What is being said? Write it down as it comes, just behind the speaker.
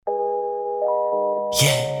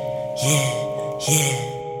Yeah.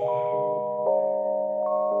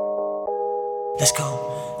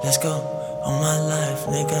 Let's go. On my life,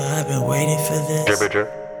 nigga, I've been waiting for this.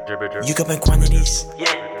 You got my quantities,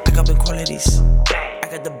 I got my qualities. I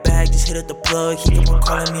got the bag, just hit up the plug, he keep on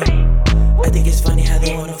calling me. I think it's funny how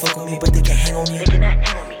they wanna fuck with me, but they can't hang on me.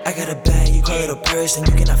 I got a bag, you call it a purse, and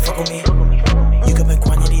you cannot fuck with me. You got my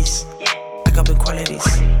quantities, I got my qualities.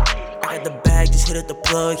 I got the bag, just hit up the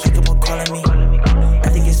plug, he keep on calling me. I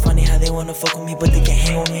think it's funny how they wanna fuck with me, but they can't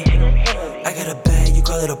hang on me. I got a bag, you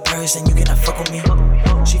call it a purse, and you cannot fuck with me.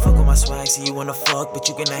 She fuck with my swag, so you wanna fuck, but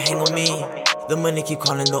you cannot hang on me. The money keep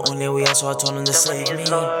calling the only way out, so I told him to save me.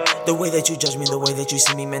 The way that you judge me, the way that you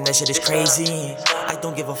see me, man, that shit is crazy. I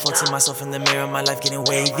don't give a fuck, see myself in the mirror, my life getting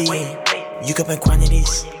wavy. You got my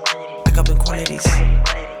quantities, I got my qualities.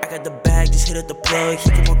 I got the bag, just hit up the plug,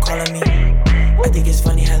 he keep on calling me. I think it's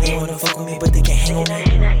funny how they wanna fuck with me, but they can't hang on me.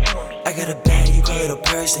 I got a bag, you call it a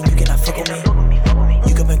purse, and you cannot fuck with me.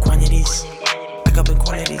 You got my quantities, I got my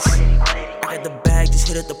qualities. I got the bag, just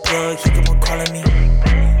hit up the plug, he keep on calling me.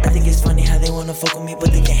 I think it's funny how they wanna fuck with me,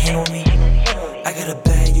 but they can't hang on me. I got a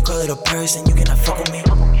bag, you call it a purse, and you cannot fuck with me.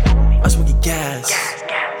 I'm smoking gas,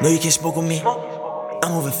 no you can't smoke with me.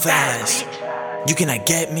 I'm moving fast, you cannot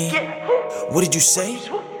get me. What did you say?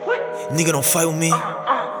 Nigga, don't fight with me.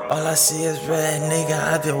 All I see is red, nigga,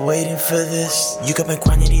 I've been waiting for this. You got my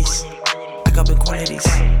quantities, I got my qualities.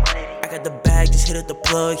 I got the bag, just hit up the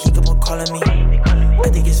plug, he keep on calling me. I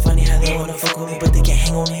think it's funny how they wanna fuck with me, but they can't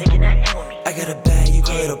hang on me. I got a bag, you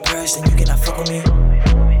call it a purse, and you cannot fuck with me.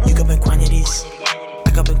 You got my quantities,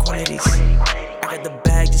 I got my qualities. I got the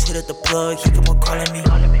bag, just hit up the plug, he keep on calling me.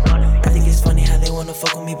 I think it's funny how they wanna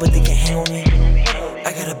fuck with me, but they can't hang on me.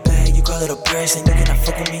 I got a bag, you call it a purse, and you cannot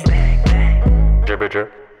fuck with me. Jibber.